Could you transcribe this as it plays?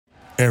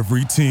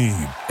Every team,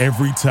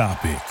 every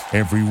topic,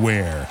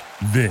 everywhere.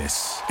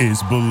 This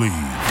is Believe.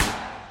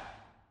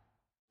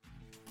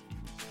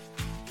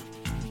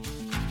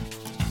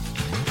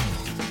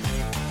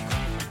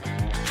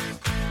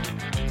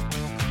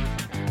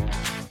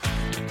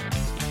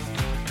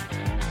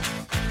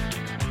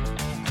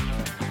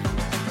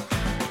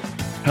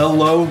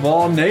 Hello,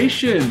 Vol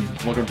Nation.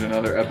 Welcome to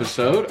another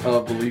episode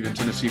of Believe in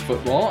Tennessee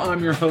Football.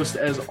 I'm your host,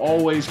 as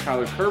always,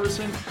 Kyler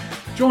Kerbyson.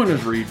 Joined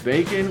with Reed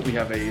Bacon. We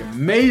have an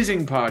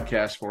amazing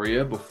podcast for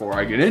you. Before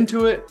I get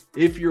into it,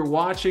 if you're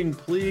watching,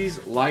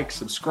 please like,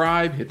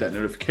 subscribe, hit that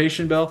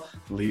notification bell,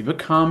 leave a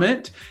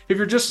comment. If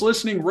you're just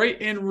listening, rate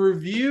and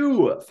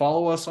review.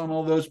 Follow us on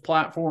all those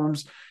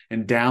platforms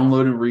and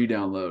download and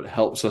re-download.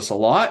 Helps us a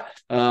lot.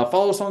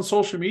 Follow us on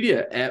social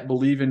media at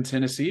Believe in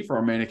Tennessee for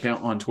our main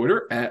account on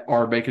Twitter, at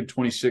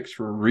rbacon26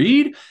 for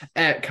Reed,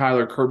 at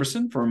Kyler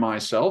Kerbyson for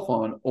myself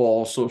on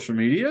all social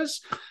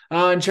medias.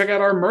 And check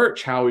out our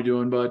merch, How We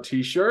Doing Bud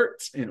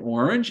t-shirts in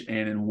orange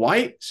and in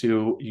white.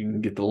 So you can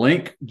get the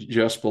link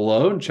just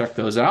below and check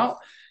those out.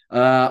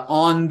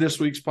 On this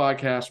week's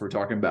podcast, we're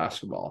talking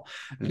basketball.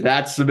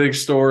 That's the big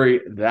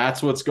story.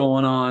 That's what's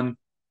going on.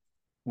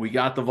 We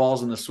got the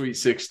Vols in the Sweet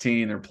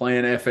 16. They're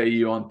playing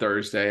FAU on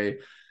Thursday.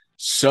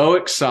 So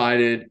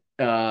excited,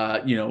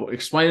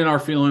 explaining our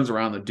feelings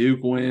around the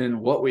Duke win,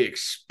 what we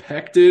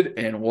expected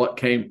and what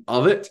came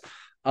of it.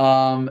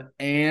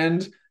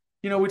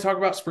 We talk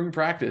about spring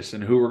practice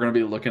and who we're going to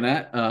be looking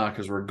at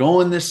because we're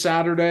going this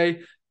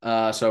Saturday.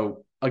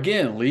 So,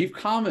 again, leave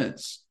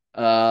comments.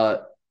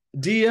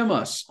 DM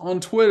us on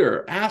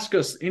Twitter. Ask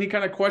us any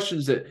kind of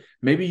questions that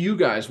maybe you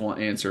guys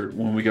want answered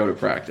when we go to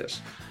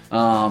practice.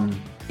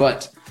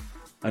 But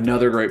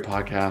another great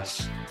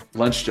podcast.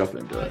 Let's jump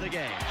into it. The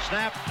game.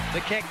 Snap.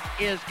 The kick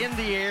is in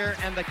the air,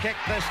 and the kick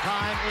this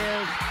time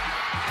is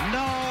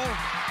no,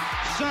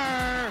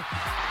 sir,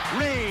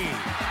 Reed.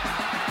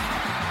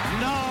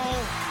 No,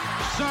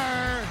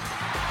 sir,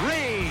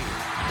 Reed.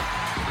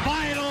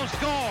 Final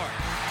score: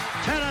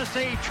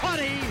 Tennessee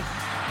 20,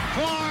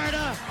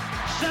 Florida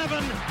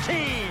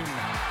 17.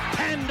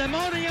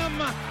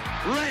 Pandemonium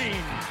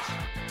reigns.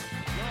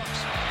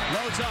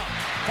 Loads up,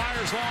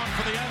 fires long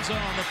for the end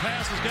zone. The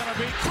pass is going to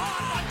be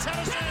caught by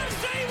Tennessee.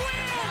 Tennessee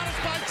wins! Caught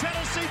it by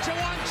Tennessee.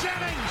 Jawan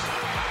Jennings.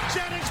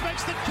 Jennings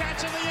makes the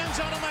catch in the end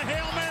zone on the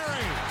Hail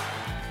Mary.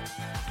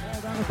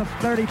 Down at the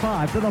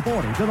 35, to the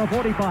 40, to the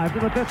 45, to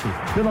the 50,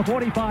 to the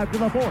 45, to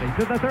the 40,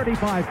 to the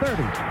 35,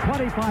 30,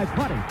 25,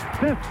 20,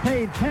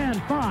 15,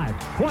 10, 5.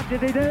 What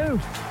did he do?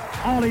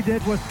 All he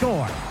did was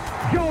score.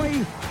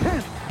 Joey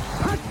Pence,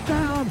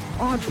 touchdown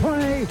on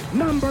play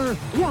number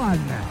 1.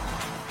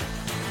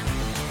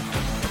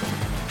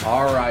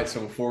 All right,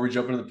 so before we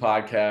jump into the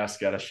podcast,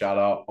 got to shout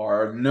out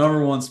our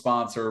number one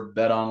sponsor,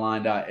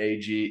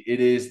 betonline.ag. It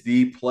is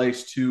the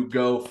place to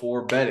go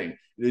for betting.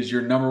 It is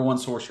your number one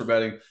source for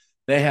betting.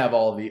 They have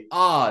all the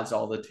odds,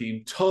 all the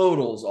team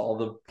totals, all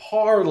the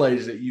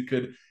parlays that you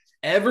could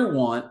ever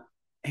want,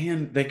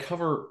 and they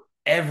cover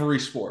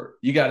every sport.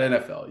 You got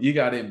NFL, you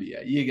got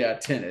NBA, you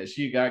got tennis,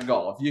 you got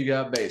golf, you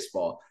got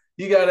baseball,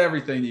 you got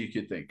everything you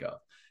could think of.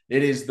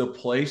 It is the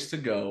place to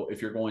go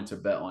if you're going to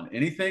bet on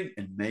anything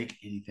and make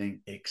anything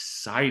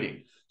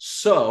exciting.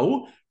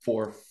 So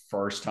for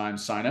first-time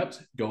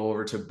signups, go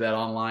over to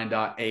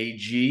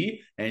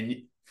betonline.ag, and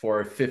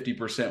for a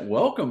 50%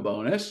 welcome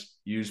bonus,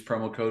 use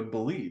promo code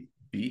BELIEVE,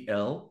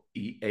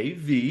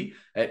 BLEAV,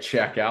 at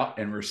checkout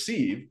and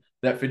receive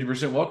that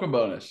 50% welcome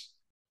bonus.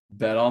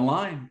 Bet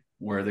online,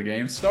 where the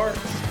game starts.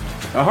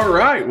 All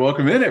right,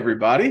 welcome in,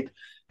 everybody.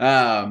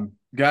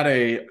 Got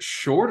a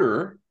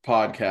shorter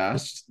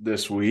podcast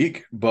this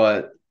week,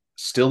 but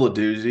still a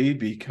doozy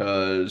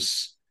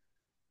because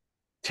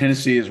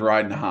Tennessee is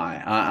riding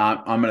high.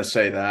 I'm going to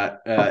say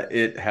that.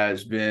 It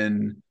has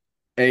been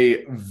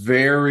a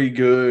very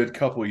good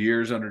couple of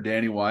years under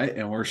Danny White,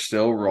 and we're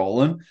still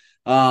rolling.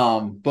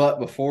 But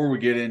before we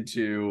get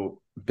into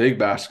big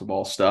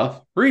basketball stuff,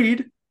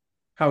 Reed,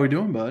 how we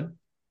doing, bud?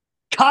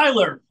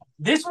 Kyler,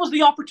 this was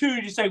the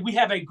opportunity to say we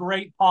have a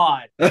great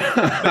pod.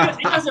 Because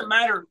it doesn't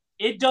matter.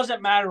 It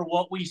doesn't matter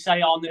what we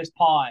say on this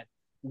pod.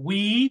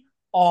 We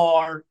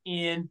are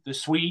in the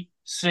Sweet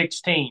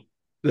 16.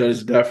 That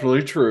is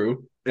definitely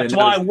true. That's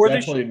why we're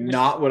definitely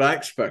not what I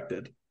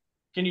expected.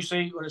 Can you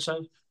see what it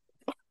says?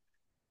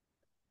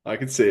 I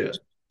can see it.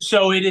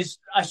 So it is.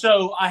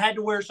 So I had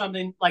to wear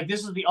something like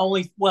this. Is the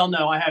only. Well,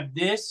 no, I have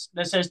this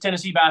that says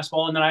Tennessee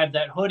basketball, and then I have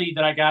that hoodie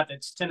that I got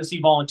that's Tennessee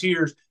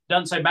Volunteers.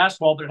 Doesn't say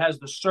basketball, but it has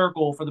the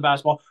circle for the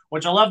basketball,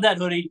 which I love that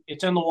hoodie.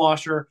 It's in the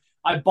washer.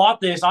 I bought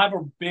this. I have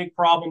a big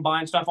problem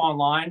buying stuff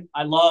online.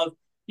 I love,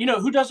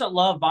 who doesn't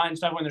love buying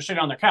stuff when they're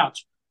sitting on their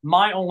couch?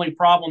 My only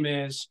problem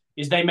is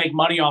they make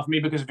money off me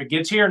because if it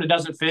gets here and it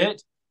doesn't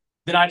fit,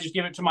 then I just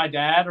give it to my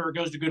dad or it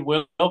goes to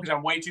Goodwill because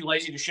I'm way too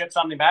lazy to ship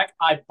something back.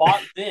 I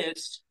bought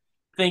this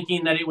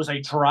thinking that it was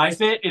a dry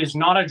fit. It is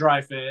not a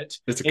dry fit.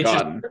 It's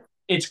cotton.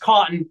 It's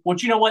cotton,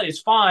 which you know what? It's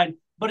fine,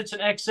 but it's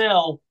an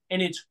XL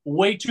and it's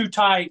way too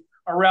tight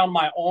around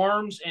my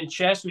arms and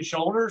chest and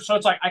shoulders. So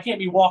it's like I can't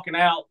be walking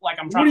out like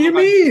I'm trying. What do you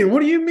mean?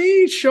 What do you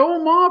mean? Show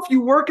them off.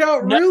 You work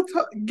out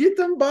get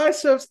them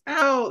biceps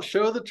out.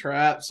 Show the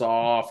traps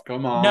off.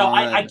 Come on. No,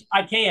 I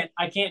can't.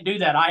 I can't do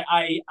that.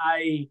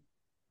 I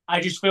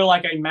just feel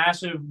like a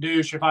massive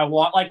douche if I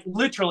walk. Like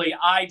literally,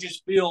 I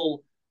just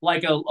feel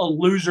like a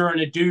loser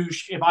and a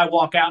douche if I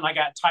walk out and I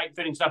got tight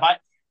fitting stuff.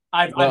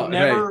 I've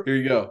never. Hey,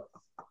 here you go.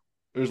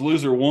 There's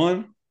loser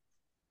 1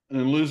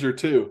 and loser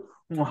 2.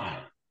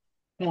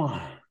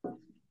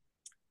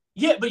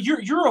 Yeah, but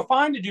you're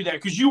fine to do that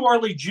because you are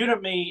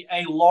legitimately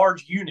a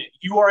large unit.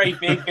 You are a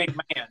big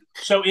man,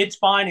 so it's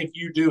fine if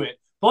you do it.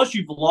 Plus,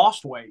 you've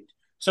lost weight,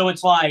 so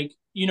it's like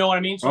you know what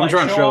I mean. So I'm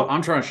trying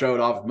to show it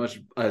off as much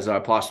as I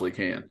possibly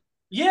can.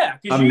 Yeah,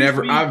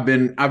 I've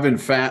been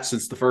fat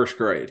since the first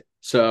grade.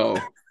 So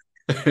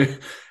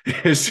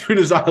as soon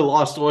as I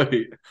lost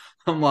weight,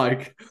 I'm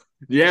like,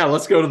 yeah,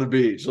 let's go to the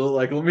beach. So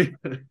like, let me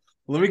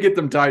get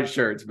them tight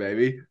shirts,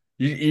 baby.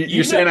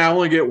 You're saying I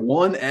only get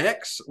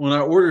 1X when I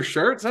order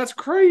shirts? That's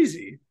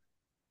crazy.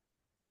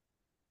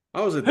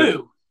 I was at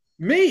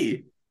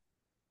me.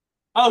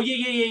 Oh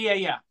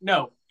yeah.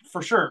 No,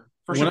 for sure.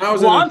 When I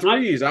was in the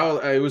threes,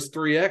 it was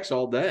 3X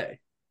all day.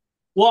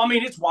 Well, I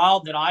mean, it's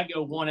wild that I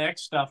go 1X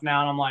stuff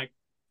now, and I'm like,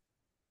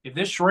 if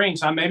this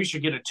shrinks, I maybe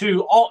should get a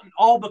 2.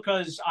 All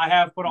because I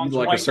have put on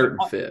like weight, a certain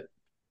fit.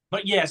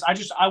 But yes,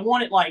 I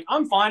want it like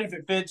I'm fine if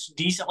it fits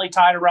decently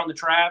tight around the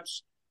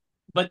traps,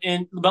 but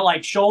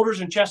like shoulders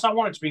and chest, I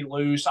want it to be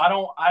loose. I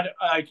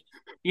like,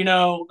 you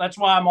know, that's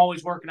why I'm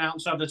always working out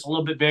and stuff that's a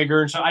little bit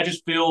bigger, and so I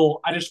just feel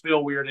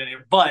weird in it.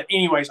 But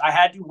anyways, I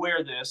had to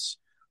wear this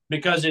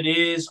because it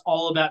is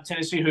all about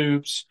Tennessee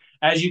hoops.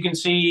 As you can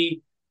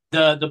see,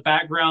 the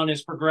background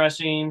is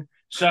progressing.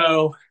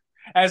 So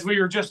as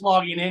we were just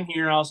logging in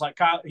here, I was like,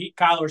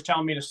 Kyler was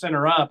telling me to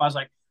center up. I was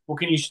like, well,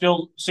 can you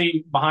still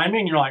see behind me?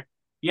 And you're like,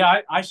 yeah,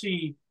 I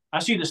see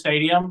the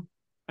stadium.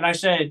 And I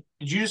said,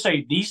 did you just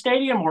say the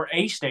stadium or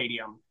a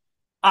stadium?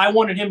 I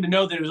wanted him to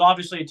know that it was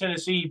obviously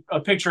a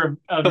picture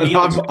of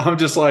I'm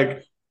just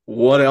like,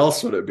 what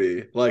else would it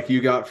be? Like you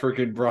got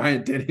freaking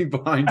Bryant Denny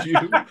behind you.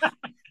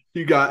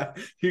 you got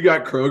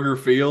Kroger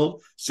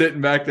Field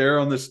sitting back there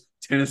on this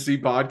Tennessee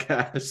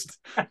podcast.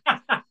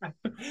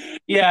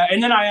 Yeah,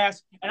 and then I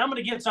asked, and I'm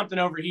going to get something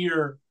over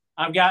here.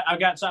 I've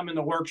got something in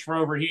the works for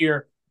over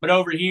here, but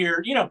over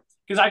here, you know,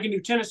 because I can do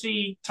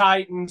Tennessee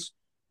Titans,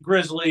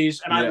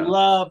 Grizzlies, and I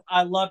love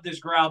this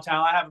growl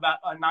towel. I have about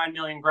 9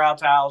 million growl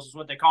towels is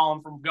what they call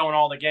them from going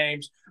all the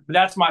games, but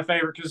that's my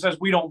favorite because it says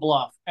we don't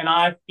bluff, and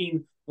I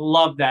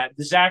love that.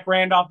 The Zach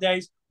Randolph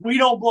days, we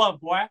don't bluff,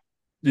 boy.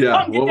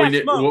 Yeah,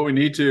 what we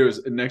need to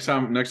is next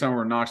time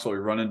we're in Knoxville, we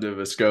run into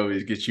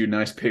Vescovi's, get you a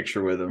nice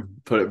picture with him,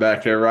 put it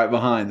back there right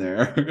behind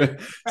there,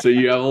 so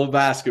you have a little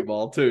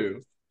basketball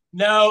too.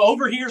 No,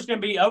 over here's gonna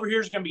be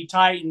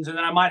Titans, and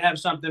then I might have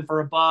something for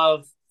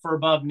above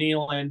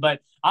kneeling.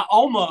 But I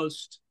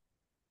almost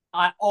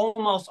got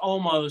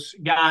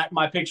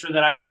my picture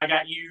that I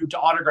got you to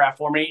autograph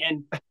for me.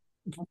 And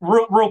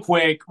real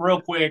quick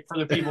for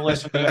the people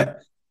listening.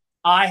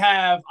 I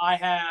have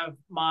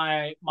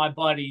my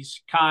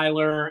buddies,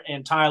 Kyler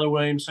and Tyler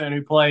Williamson,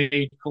 who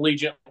played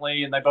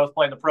collegiately, and they both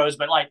play in the pros,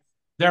 but like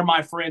they're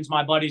my friends,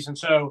 my buddies. And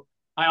so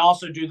I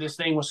also do this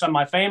thing with some of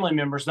my family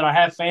members that I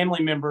have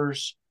family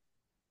members,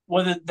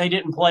 whether they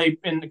didn't play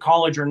in the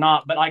college or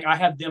not, but like I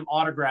have them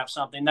autograph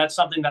something. That's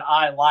something that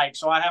I like.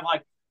 So I have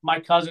like my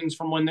cousins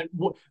from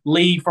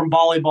Lee from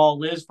volleyball,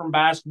 Liz from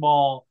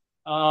basketball,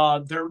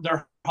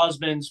 their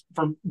husbands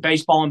from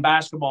baseball and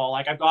basketball.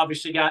 Like I've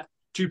obviously got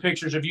 2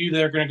 pictures of you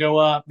that are going to go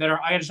up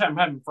I just haven't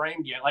had them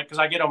framed yet, like because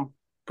I get them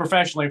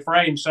professionally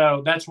framed.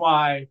 So that's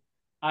why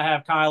I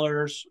have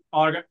Kyler's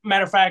autograph.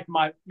 Matter of fact,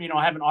 I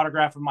have an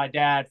autograph of my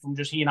dad from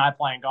just he and I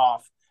playing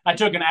golf. I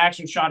took an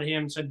action shot of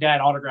him and said,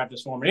 "Dad, autograph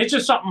this for me." It's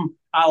just something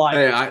I like.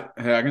 Hey, I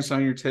can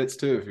sign your tits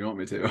too if you want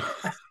me to.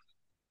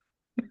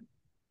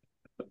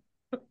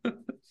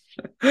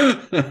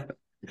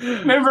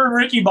 Remember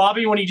Ricky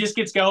Bobby when he just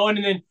gets going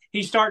and then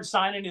he starts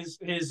signing his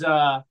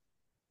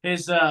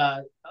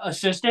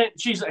assistant?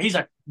 He's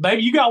like,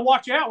 "Baby, you gotta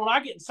watch out when I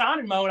get in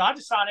signing mode. I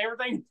just sign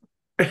everything."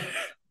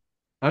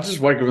 I just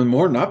wake up in the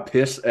morning, I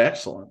piss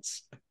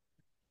excellence.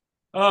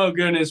 Oh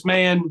goodness,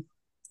 man!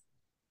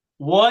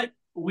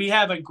 We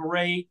have a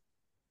great,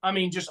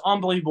 just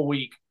unbelievable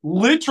week.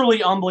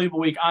 Literally unbelievable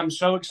week. I'm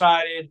so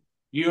excited.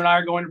 You and I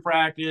are going to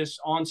practice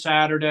on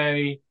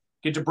Saturday.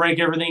 Get to break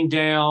everything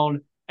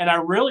down. And I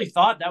really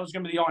thought that was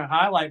going to be the only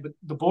highlight, but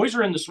the boys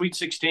are in the Sweet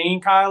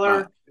 16,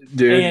 Kyler.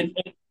 Dude.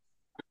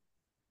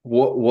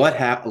 What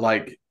happened?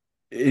 Like,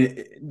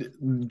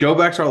 go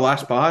back to our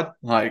last pod.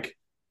 Like,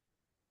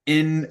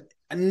 in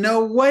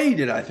no way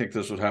did I think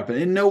this would happen.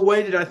 In no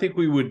way did I think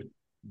we would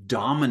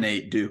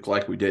dominate Duke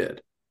like we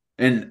did.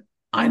 And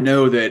I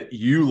know that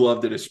you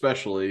loved it,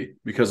 especially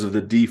because of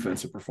the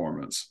defensive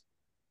performance.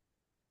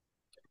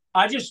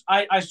 I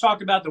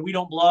talk about the we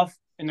don't bluff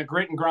and the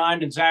grit and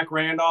grind and Zach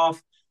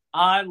Randolph.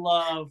 I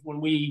love when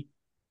we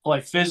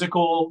play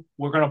physical.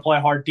 We're going to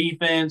play hard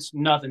defense.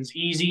 Nothing's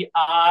easy.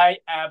 I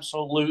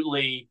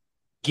absolutely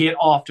get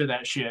off to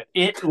that shit.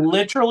 It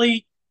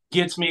literally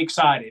gets me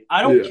excited.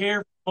 I don't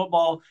care if it's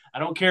football. I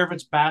don't care if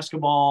it's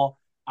basketball.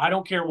 I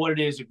don't care what it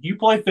is. If you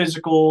play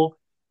physical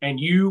and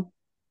you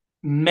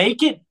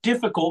make it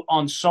difficult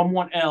on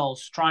someone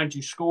else trying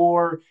to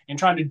score and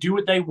trying to do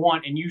what they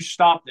want, and you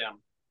stop them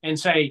and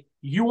say,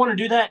 you want to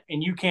do that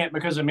and you can't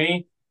because of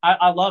me,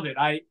 I love it.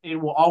 It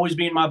will always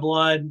be in my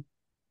blood,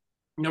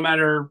 no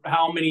matter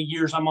how many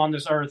years I'm on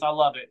this earth. I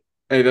love it.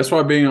 Hey, that's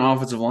why being an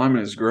offensive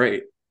lineman is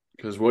great,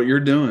 because what you're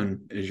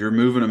doing is you're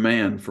moving a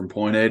man from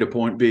point A to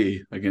point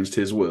B against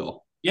his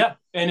will. Yeah,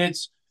 and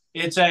it's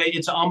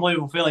an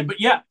unbelievable feeling. But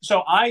yeah,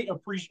 so I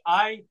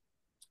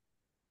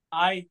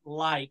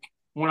like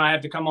when I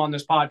have to come on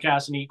this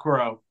podcast and eat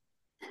crow.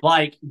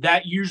 Like,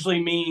 that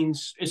usually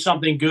means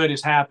something good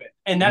has happened.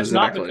 And that's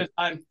Exactly.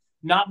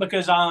 not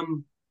because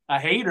I'm a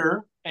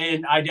hater,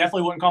 and I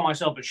definitely wouldn't call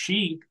myself a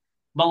sheep.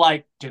 But,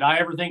 like, did I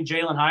ever think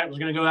Jalen Hyatt was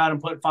going to go out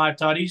and put 5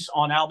 tutties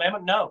on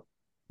Alabama? No.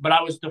 But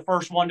I was the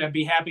first one to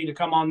be happy to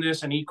come on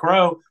this and eat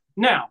crow.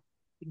 Now,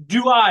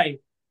 do I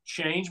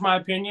change my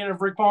opinion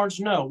of Rick Barnes?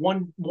 No.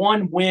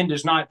 One win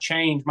does not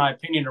change my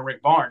opinion of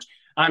Rick Barnes.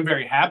 I'm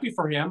very happy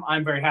for him.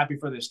 I'm very happy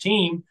for this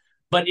team.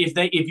 But if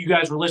you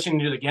guys were listening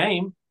to the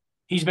game,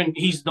 he's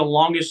the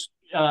longest.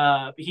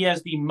 He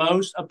has the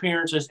most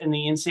appearances in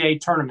the NCAA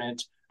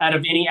tournament out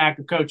of any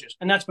active coaches,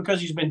 and that's because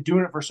he's been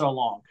doing it for so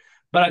long.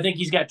 But I think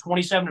he's got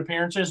 27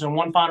 appearances and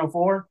 1 Final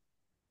Four.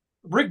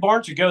 Rick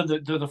Barnes should go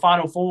to the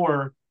Final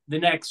Four the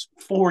next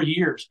 4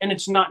 years, and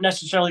it's not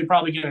necessarily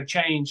probably going to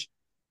change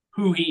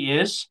who he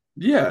is.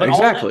 Yeah, but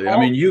exactly. I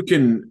mean, you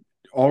can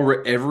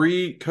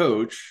every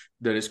coach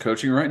that is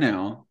coaching right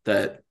now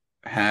that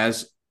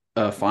has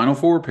a Final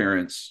Four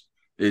appearance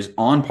is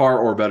on par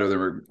or better than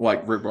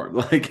Rick Barnes.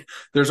 Like,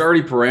 there's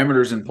already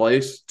parameters in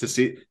place to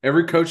see.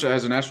 Every coach that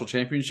has a national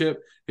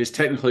championship is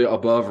technically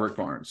above Rick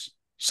Barnes.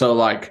 So,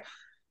 like,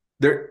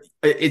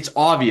 it's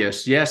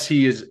obvious. Yes,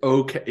 he is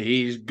okay.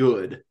 He's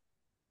good.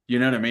 You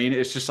know what I mean?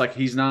 It's just like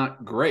he's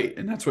not great,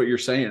 and that's what you're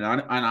saying. And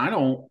I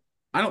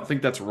don't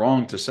think that's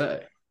wrong to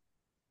say.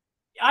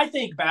 I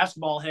think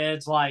basketball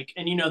heads, like,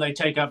 and they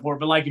take up for it,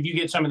 but like if you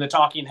get some of the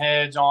talking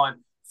heads on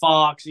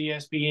Fox,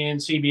 ESPN,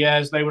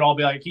 CBS, they would all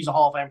be like, he's a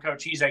Hall of Fame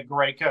coach. He's a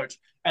great coach.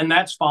 And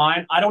that's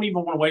fine. I don't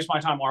even want to waste my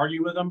time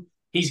arguing with him.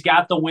 He's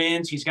got the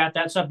wins. He's got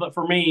that stuff. But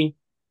for me,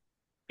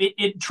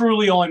 it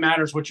truly only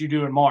matters what you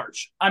do in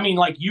March. I mean,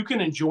 like, you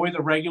can enjoy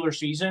the regular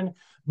season,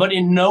 but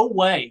in no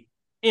way,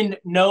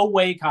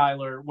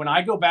 Kyler, when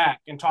I go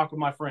back and talk with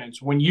my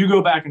friends, when you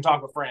go back and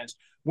talk with friends,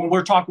 when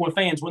we're talking with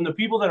fans, when the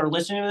people that are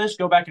listening to this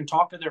go back and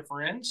talk to their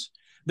friends,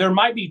 there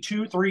might be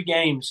 2-3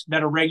 games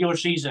that are regular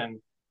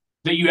season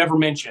that you ever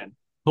mention.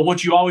 But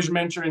what you always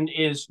mention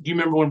is, do you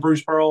remember when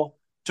Bruce Pearl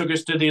took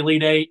us to the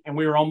Elite Eight and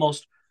we were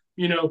almost,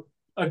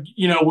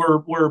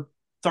 we're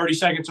 30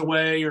 seconds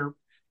away, or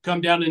come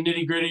down to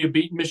nitty gritty of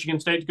beating Michigan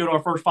State to go to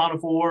our first Final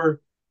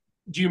Four?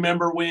 Do you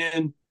remember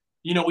when,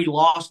 we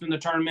lost in the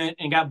tournament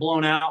and got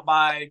blown out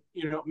by,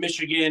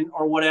 Michigan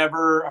or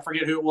whatever? I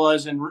forget who it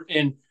was.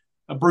 And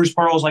Bruce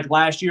Pearl's like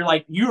last year.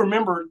 Like, you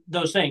remember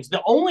those things.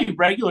 The only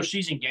regular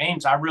season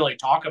games I really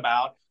talk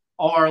about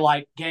are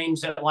like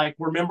games that like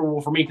were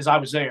memorable for me because I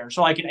was there.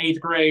 So like in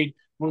 8th grade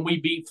when we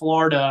beat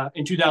Florida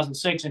in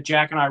 2006 and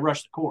Jack and I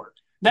rushed the court.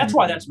 That's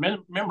why that's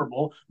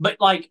memorable. But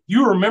like,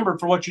 you remember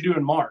for what you do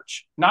in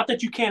March. Not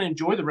that you can't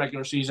enjoy the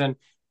regular season.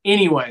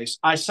 Anyways,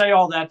 I say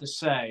all that to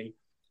say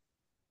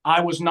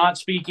I was not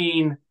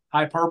speaking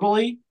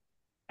hyperbole,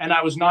 and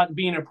I was not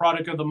being a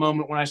product of the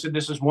moment when I said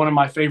this is one of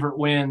my favorite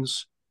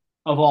wins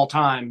of all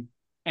time.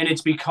 And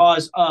it's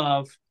because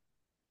of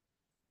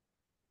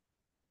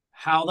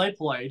how they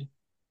played,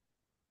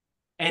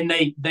 and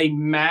they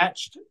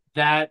matched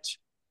that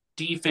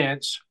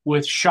defense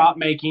with shot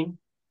making.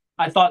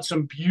 I thought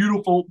some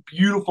beautiful,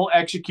 beautiful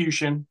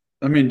execution.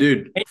 I mean,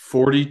 dude,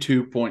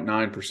 42.9%,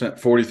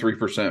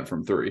 43%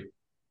 from 3.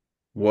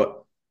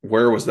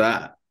 Where was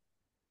that?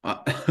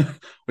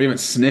 We haven't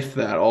sniffed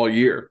that all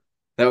year.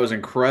 That was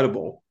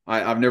incredible.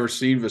 I've never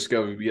seen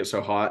Vescovi get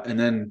so hot. And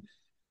then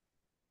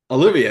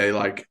Olivier,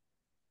 like,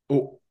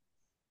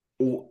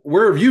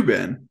 where have you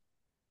been?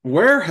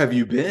 Where have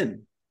you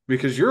been?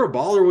 Because you're a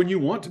baller when you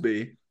want to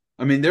be.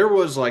 I mean, there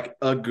was like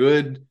a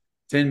good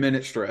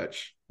 10-minute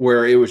stretch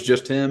where it was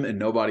just him and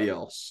nobody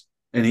else,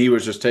 and he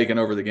was just taking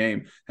over the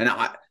game. And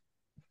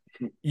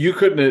you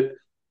couldn't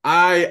 –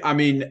 I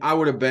mean, I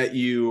would have bet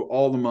you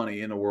all the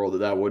money in the world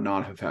that would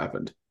not have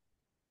happened.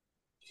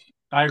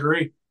 I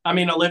agree. I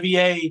mean,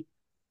 Olivier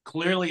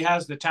clearly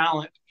has the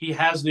talent. He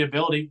has the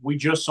ability. We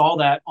just saw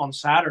that on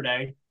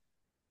Saturday.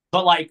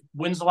 But, like,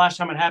 when's the last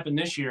time it happened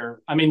this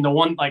year? I mean, the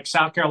one, like,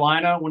 South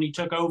Carolina, when he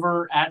took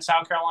over at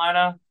South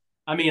Carolina,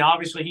 I mean,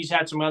 obviously he's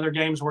had some other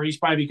games where he's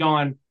probably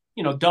gone,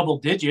 double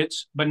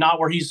digits, but not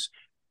where he's,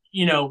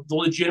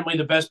 legitimately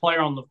the best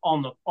player on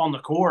the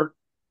court.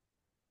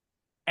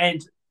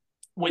 And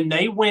when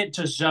they went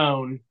to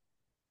zone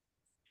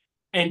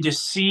and to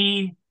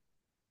see,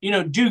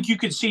 Duke, you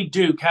could see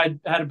Duke had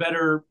a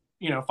better,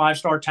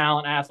 5-star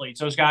talent athletes.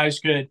 Those guys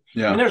could.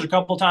 Yeah. I mean, there's a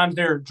couple times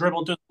they're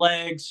dribbling through the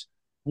legs.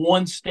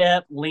 one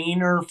step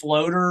leaner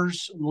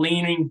floaters,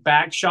 leaning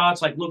back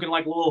shots, like looking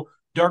like little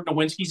Dirk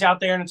Nowitzki's out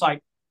there. And it's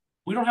like,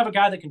 we don't have a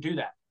guy that can do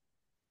that.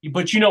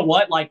 But you know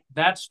what? Like,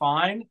 that's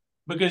fine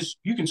because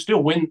you can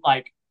still win.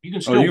 Like, you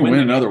can still win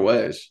in other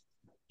ways.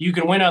 You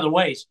can win other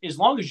ways as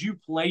long as you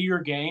play your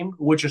game,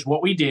 which is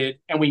what we did.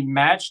 And we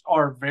matched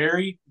our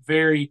very,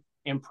 very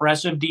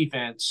impressive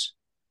defense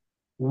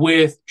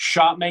with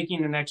shot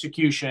making and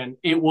execution.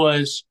 It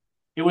was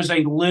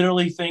a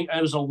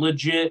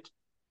legit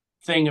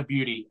thing of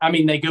beauty. I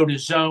mean, they go to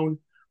zone.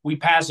 We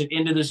pass it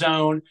into the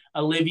zone.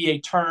 Olivier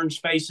turns,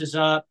 faces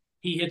up.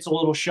 He hits a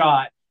little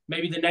shot.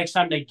 Maybe the next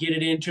time they get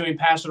it into him,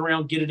 pass it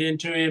around, get it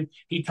into him,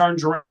 he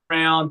turns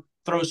around,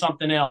 throws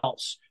something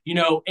else,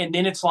 and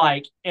then it's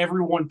like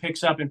everyone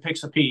picks up and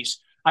picks a piece.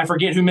 I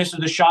forget who misses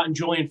the shot, and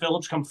Julian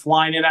Phillips come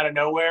flying in out of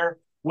nowhere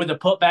with a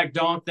putback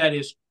dunk that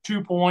is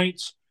 2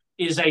 points,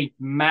 is a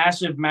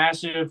massive,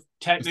 massive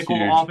technical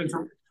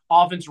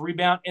offensive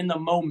rebound, and the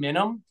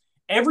momentum.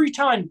 Every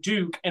time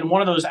Duke and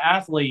one of those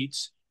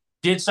athletes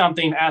did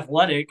something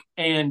athletic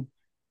and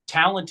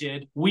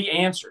talented, we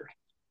answered.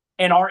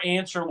 And our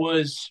answer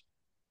was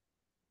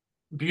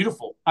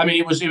beautiful. I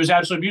mean, it was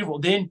absolutely beautiful.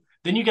 Then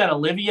you got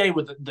Olivier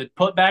with the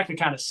putback to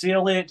kind of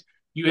seal it.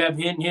 You have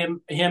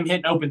him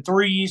hitting open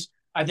threes.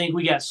 I think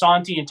we got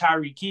Santi and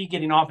Tyreke Key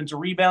getting offensive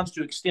rebounds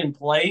to extend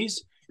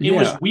plays. It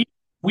was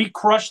we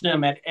crushed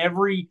them at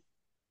every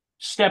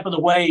step of the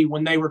way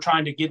when they were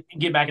trying to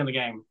get back in the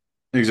game.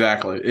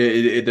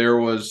 Exactly. There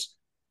was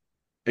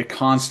a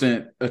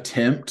constant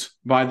attempt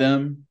by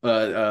them.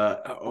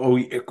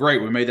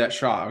 Great, we made that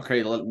shot.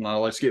 Okay,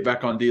 let's get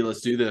back on D.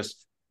 Let's do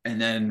this. And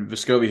then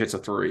Vescovi hits a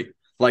three.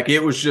 Like,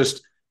 it was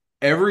just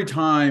every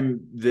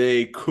time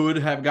they could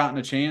have gotten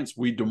a chance,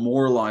 we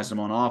demoralized them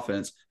on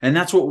offense. And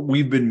that's what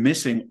we've been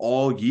missing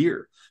all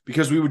year,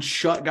 because we would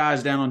shut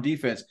guys down on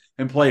defense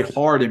and play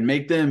hard and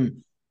make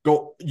them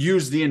go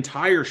use the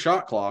entire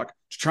shot clock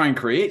to try and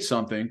create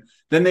something.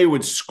 Then they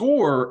would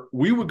score.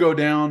 We would go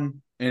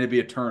down and it'd be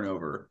a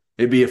turnover.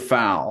 It'd be a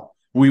foul.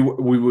 We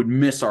would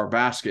miss our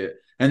basket.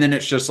 And then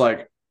it's just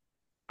like,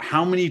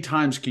 how many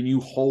times can you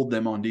hold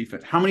them on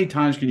defense? How many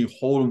times can you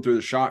hold them through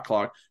the shot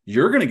clock?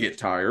 You're going to get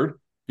tired.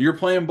 You're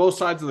playing both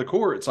sides of the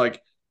court. It's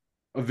like,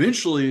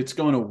 eventually it's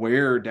going to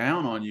wear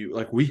down on you.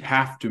 Like, we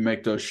have to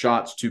make those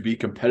shots to be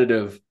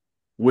competitive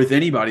with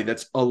anybody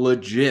that's a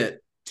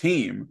legit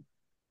team.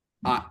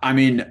 I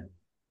mean,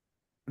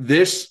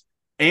 this,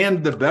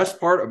 and the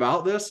best part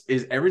about this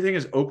is everything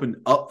is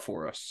opened up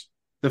for us.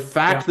 The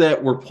fact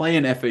that we're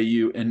playing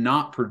FAU and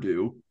not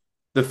Purdue,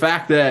 the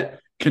fact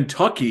that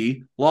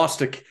Kentucky lost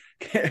to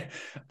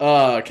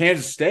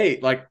Kansas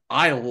State, like,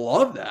 I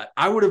love that.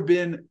 I would have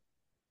been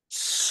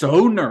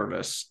so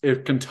nervous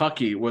if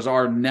Kentucky was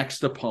our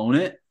next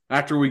opponent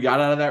after we got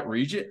out of that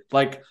region.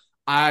 Like,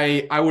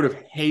 I would have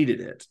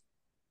hated it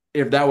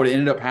if that would have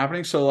ended up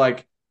happening. So,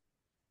 like,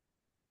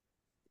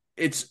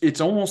 it's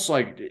almost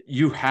like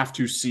you have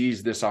to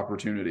seize this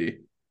opportunity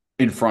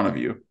in front of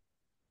you.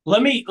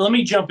 Let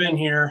me jump in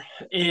here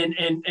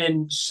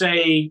and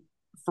say,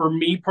 for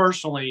me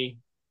personally,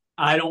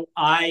 I don't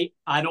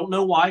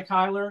know why,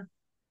 Kyler,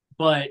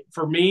 but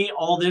for me,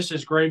 all this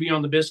is gravy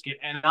on the biscuit.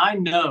 And I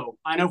know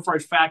for a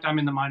fact I'm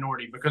in the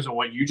minority because of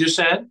what you just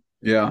said.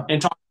 Yeah.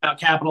 And talking about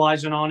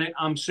capitalizing on it,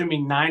 I'm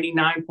assuming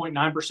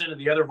 99.9% of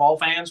the other Vol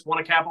fans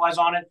want to capitalize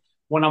on it.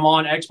 When I'm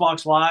on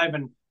Xbox Live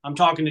and I'm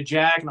talking to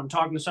Jack and I'm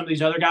talking to some of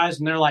these other guys,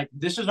 and they're like,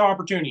 this is our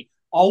opportunity.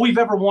 All we've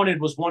ever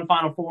wanted was one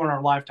Final Four in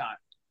our lifetime.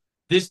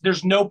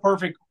 There's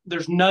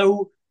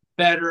no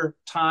better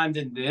time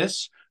than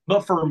this.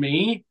 But for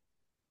me,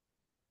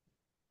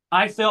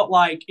 I felt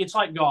like it's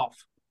like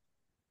golf.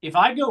 If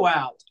I go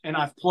out and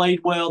I've played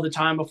well the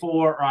time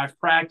before, or I've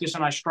practiced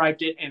and I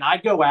striped it, and I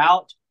go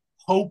out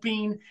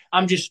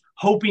I'm just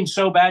hoping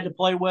so bad to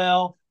play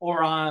well,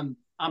 or I'm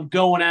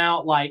going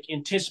out like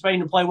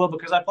anticipating to play well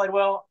because I played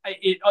well,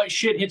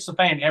 shit hits the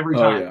fan every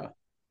time. Oh,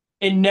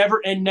 yeah.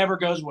 It never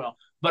goes well.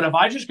 But if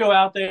I just go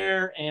out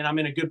there and I'm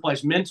in a good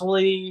place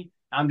mentally,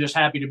 I'm just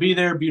happy to be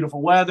there,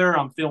 beautiful weather,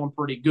 I'm feeling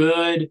pretty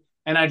good,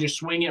 and I just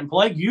swing it and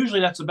play,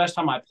 usually that's the best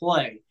time I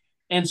play.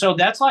 And so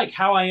that's like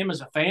how I am as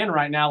a fan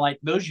right now. Like,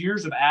 those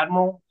years of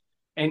Admiral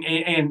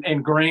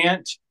and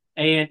Grant,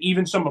 and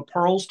even some of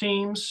Pearl's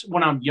teams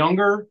when I'm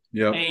younger.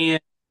 Yep.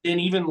 And then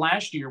even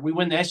last year, we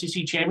win the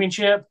SEC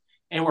championship,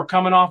 and we're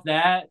coming off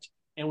that,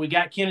 and we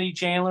got Kennedy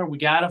Chandler. We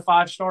got a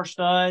 5-star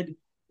stud.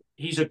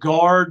 He's a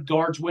guard.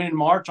 Guards win in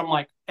March. I'm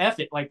like, F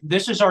it. Like,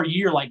 this is our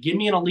year. Like, give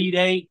me an Elite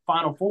Eight,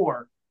 Final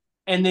Four.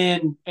 And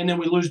then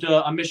we lose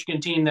to a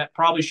Michigan team that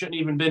probably shouldn't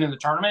even been in the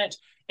tournament.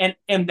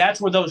 And that's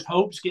where those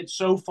hopes get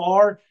so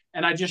far,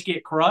 and I just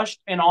get crushed.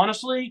 And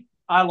honestly,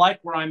 I like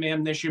where I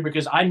am this year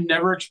because I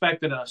never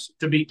expected us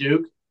to beat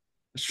Duke.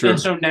 That's true. And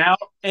so now,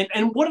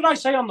 and what did I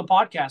say on the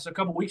podcast a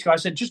couple of weeks ago? I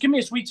said, just give me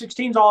a Sweet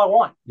 16 is all I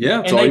want. Yeah,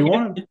 that's all you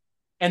want.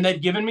 And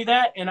they've given me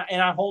that, and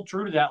I hold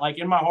true to that. Like,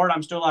 in my heart,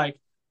 I'm still like,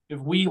 if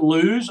we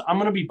lose, I'm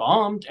going to be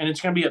bummed, and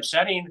it's going to be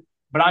upsetting,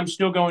 but I'm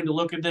still going to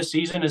look at this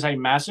season as a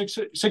massive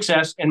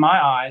success in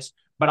my eyes.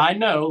 But I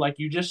know, like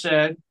you just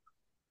said,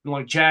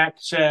 like Jack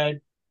said,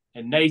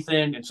 and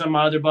Nathan and some of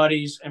my other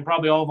buddies and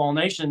probably all of All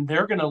Nation,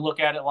 they're going to look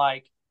at it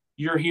like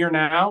you're here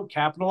now,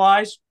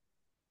 capitalize.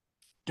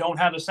 Don't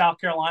have a South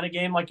Carolina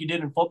game like you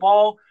did in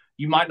football.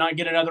 You might not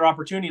get another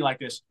opportunity like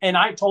this. And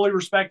I totally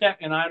respect that,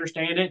 and I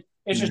understand it.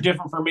 It's just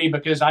different for me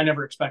because I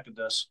never expected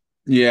this.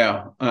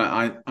 Yeah,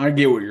 I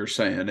get what you're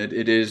saying.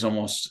 It is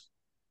almost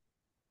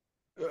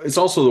 – it's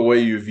also the way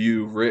you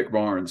view Rick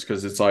Barnes,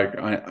 because it's like,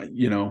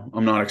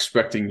 I'm not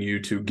expecting you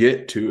to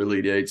get to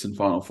Elite Eights and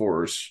Final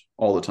Fours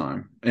all the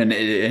time. And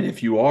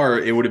if you are,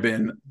 it would have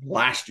been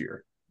last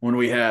year when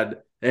we had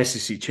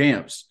SEC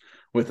champs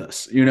with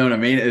us. You know what I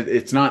mean?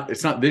 It's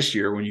not this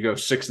year when you go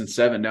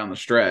 6-7 down the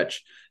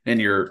stretch and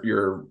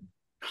you're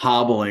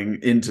hobbling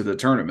into the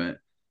tournament.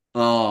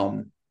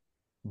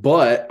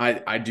 But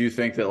I do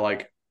think that,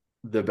 like,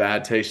 the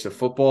bad taste of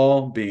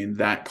football being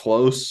that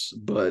close,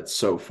 but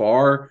so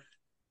far,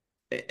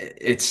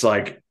 it's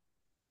like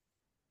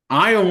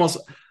I almost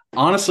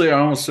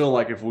feel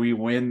like if we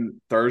win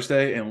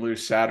Thursday and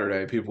lose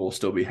Saturday, people will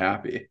still be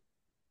happy.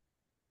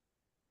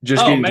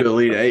 Just getting to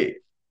Elite Eight.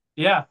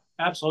 Yeah,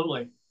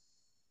 absolutely.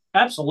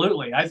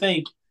 Absolutely. I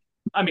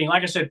mean,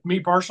 like I said, me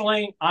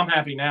personally, I'm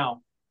happy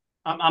now.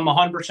 I'm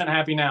 100%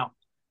 happy now.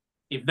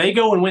 If they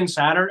go and win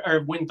Saturday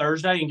or win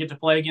Thursday and get to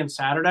play again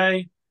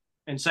Saturday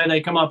and say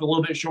they come up a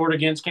little bit short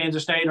against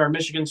Kansas State or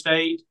Michigan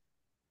State,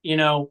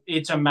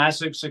 it's a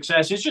massive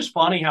success. It's just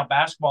funny how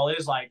basketball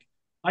is. Like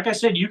I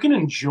said, you can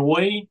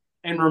enjoy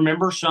and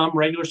remember some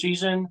regular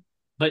season,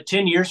 but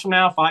 10 years from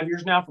now, 5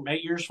 years now, from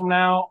 8 years from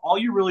now, all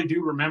you really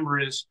do remember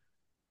is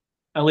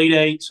Elite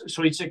Eights,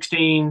 Sweet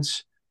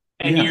 16s,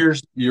 and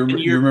years. You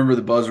remember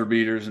the buzzer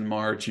beaters in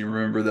March. You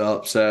remember the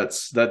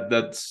upsets.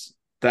 That's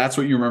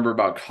what you remember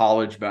about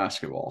college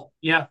basketball.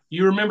 Yeah,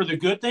 you remember the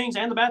good things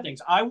and the bad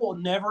things. I will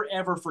never,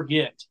 ever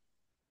forget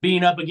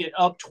being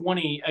up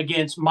 20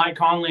 against Mike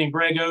Conley and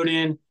Greg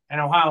Oden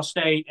and Ohio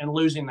State and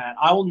losing that.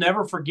 I will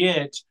never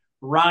forget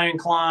Ryan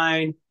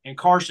Klein and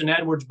Carson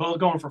Edwards both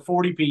going for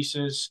 40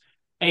 pieces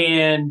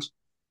and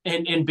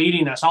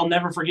beating us. I'll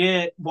never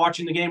forget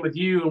watching the game with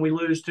you and we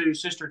lose to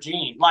Sister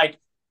Jean.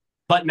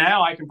 But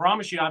now I can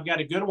promise you I've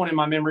got a good one in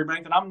my memory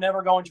bank that I'm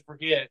never going to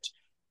forget.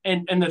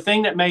 And the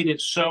thing that made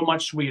it so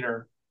much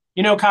sweeter,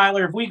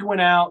 Kyler, if we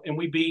went out and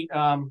we beat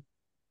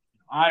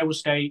Iowa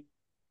State,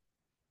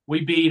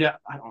 we beat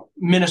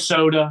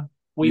Minnesota,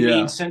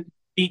 we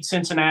beat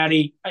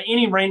Cincinnati,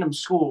 any random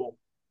school,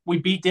 we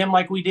beat them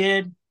like we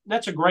did,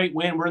 that's a great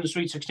win. We're in the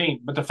Sweet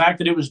 16. But the fact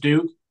that it was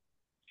Duke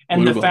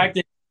and the fact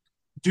that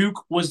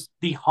Duke was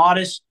the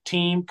hottest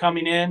team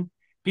coming in,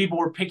 people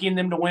were picking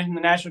them to win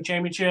the national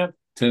championship.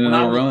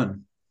 10-0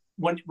 run.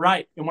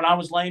 Right. And when I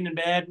was laying in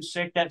bed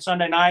sick that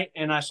Sunday night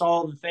and I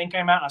saw the thing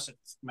came out, I said,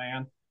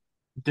 man,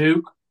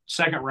 Duke,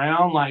 second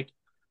round,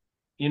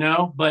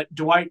 but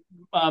Dwight,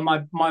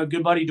 my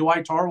good buddy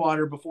Dwight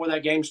Tarwater, before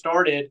that game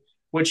started,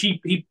 which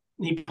he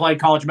played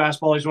college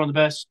basketball. He's one of the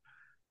best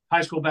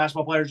high school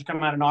basketball players to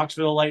come out of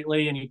Knoxville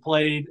lately. And he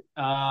played,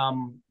 at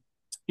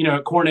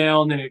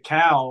Cornell and then at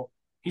Cal.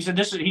 He said,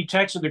 he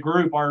texted the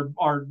group,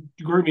 our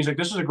group. He's like,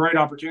 this is a great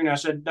opportunity. I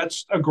said,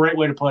 that's a great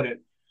way to put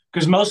it.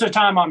 Because most of the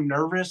time I'm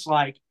nervous,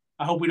 I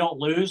hope we don't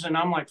lose. And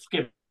I'm like,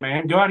 forget it,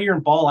 man. Go out here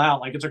and ball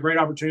out. It's a great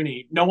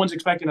opportunity. No one's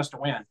expecting us to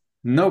win.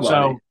 Nobody.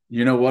 So,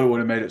 you know what would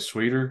have made it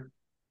sweeter?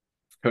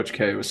 Coach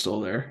K was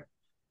still there.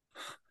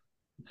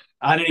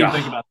 I didn't even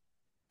think about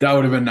that. That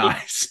would have been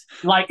nice.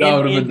 That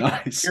would have been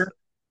nice.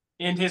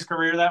 End his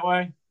career that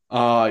way?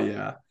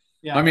 Yeah.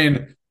 I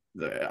mean,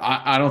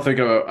 I don't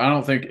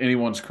think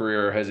anyone's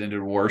career has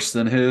ended worse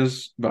than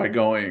his by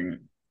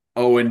going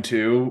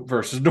 0-2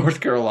 versus North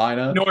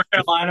Carolina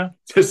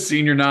to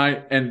senior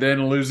night and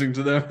then losing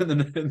to them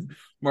and then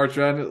March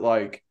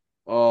Madness.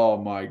 Oh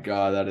my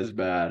God, that is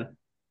bad.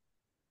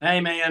 Hey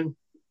man,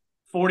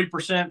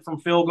 40% from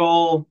field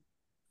goal,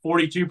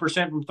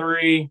 42% from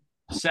three,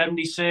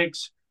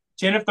 76,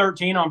 10 of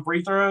 13 on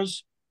free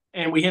throws,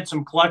 and we hit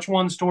some clutch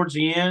ones towards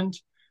the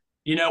end.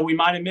 We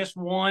might have missed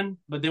one,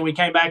 but then we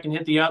came back and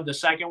hit the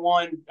second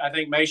one. I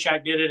think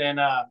Meshack did it, and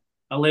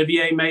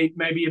Olivier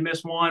maybe have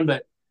missed one,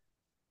 but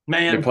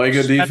man, they play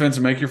good defense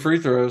and make your free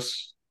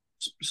throws.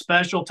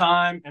 Special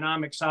time, and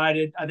I'm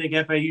excited. I think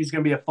FAU is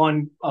going to be a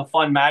fun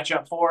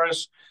matchup for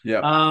us.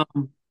 Yeah.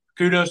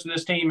 Kudos to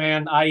this team,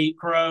 man. I eat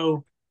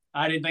crow.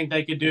 I didn't think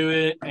they could do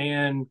it,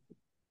 and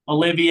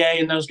Olivier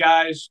and those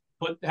guys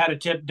had a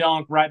tip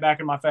dunk right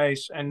back in my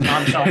face, and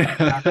I'm sorry.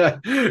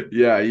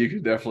 Yeah, you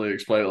could definitely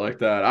explain it like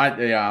that.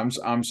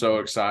 I'm so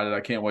excited.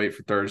 I can't wait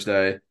for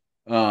Thursday.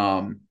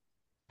 And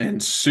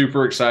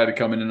super excited to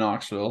come into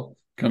Knoxville.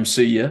 Come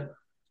see you.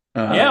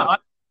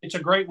 It's a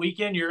great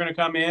weekend. You're going to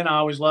come in. I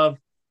always love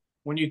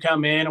when you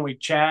come in and we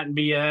chat and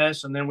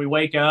BS, and then we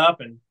wake up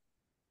and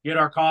get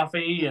our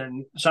coffee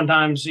and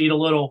sometimes eat a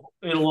little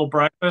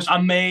breakfast. I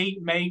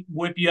may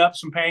whip you up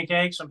some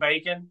pancakes, some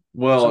bacon.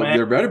 Well,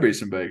 there better be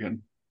some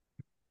bacon.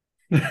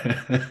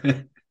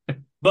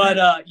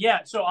 But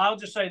so I'll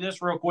just say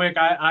this real quick.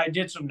 I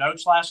did some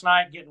notes last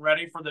night getting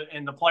ready for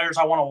the players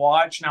I want to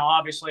watch. Now,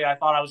 obviously, I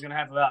thought I was going to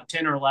have about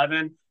 10 or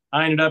 11.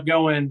 I ended up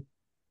going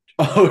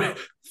Oh,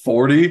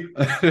 40?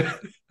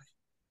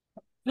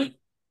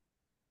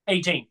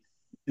 18.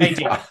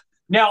 Yeah.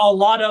 Now, a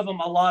lot of them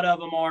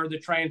are the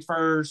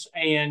transfers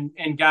and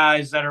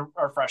guys that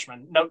are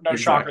freshmen. No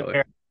shocker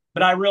there.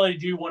 But I really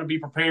do want to be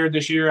prepared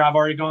this year. I've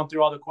already gone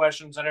through all the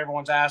questions that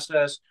everyone's asked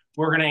us.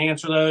 We're going to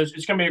answer those.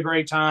 It's going to be a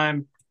great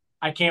time.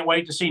 I can't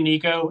wait to see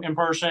Nico in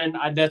person.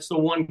 That's the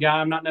one guy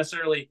I'm not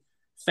necessarily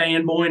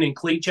fanboying and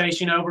cleat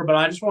chasing over, but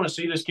I just want to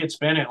see this kid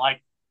spin it.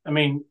 Like, I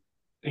mean,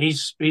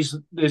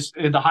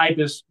 the hype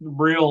is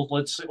real.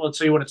 Let's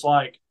see what it's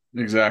like.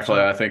 Exactly.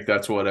 I think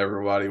that's what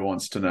everybody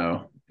wants to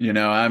know. You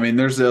know, I mean,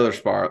 there's the other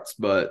spots,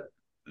 but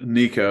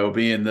Nico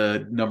being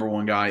the number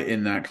one guy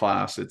in that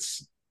class,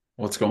 it's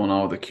what's going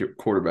on with the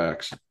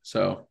quarterbacks.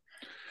 So,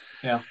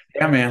 yeah,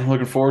 man,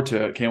 looking forward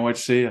to it. Can't wait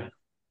to see you.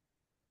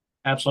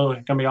 Absolutely.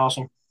 It's going to be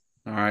awesome.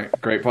 All right.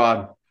 Great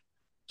pod.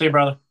 See you,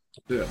 brother.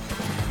 Yeah.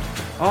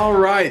 All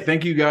right.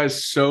 Thank you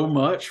guys so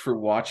much for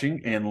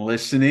watching and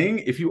listening.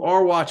 If you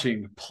are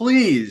watching,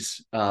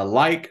 please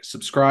like,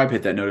 subscribe,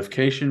 hit that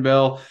notification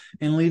bell,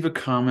 and leave a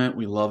comment.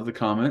 We love the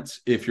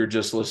comments. If you're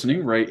just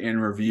listening, rate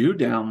and review,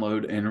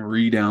 download and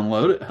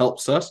re-download. It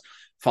helps us.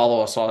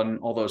 Follow us on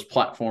all those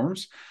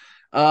platforms.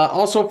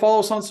 Also follow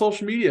us on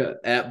social media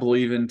at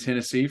Believe in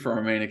Tennessee for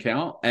our main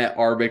account, at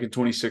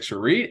rbacon26 for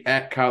Reed,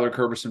 at Kyler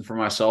Kerberson for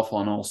myself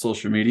on all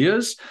social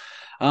medias.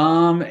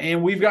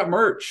 And we've got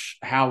merch,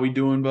 How We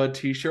Doing Bud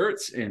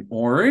t-shirts in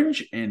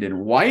orange and in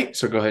white.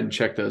 So go ahead and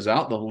check those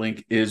out. The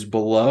link is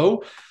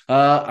below.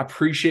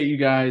 Appreciate you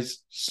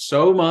guys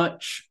so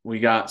much. We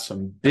got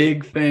some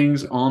big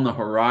things on the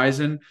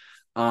horizon.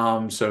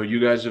 So you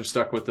guys have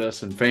stuck with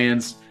us, and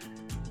fans,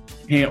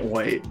 can't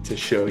wait to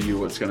show you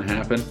what's going to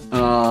happen.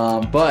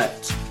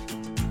 But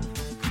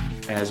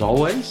as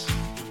always,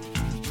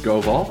 go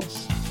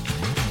Vols.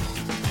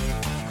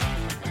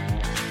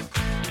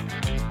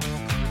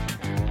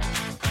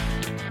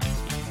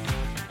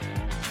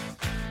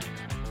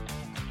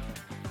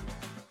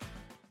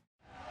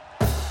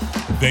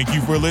 Thank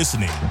you for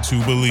listening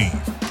to Believe.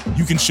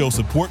 You can show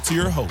support to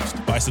your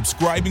host by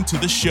subscribing to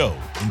the show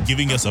and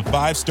giving us a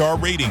 5-star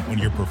rating on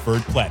your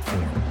preferred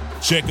platform.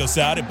 Check us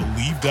out at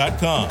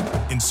Believe.com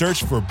and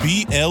search for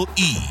BLEAV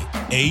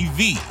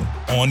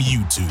on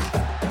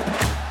YouTube.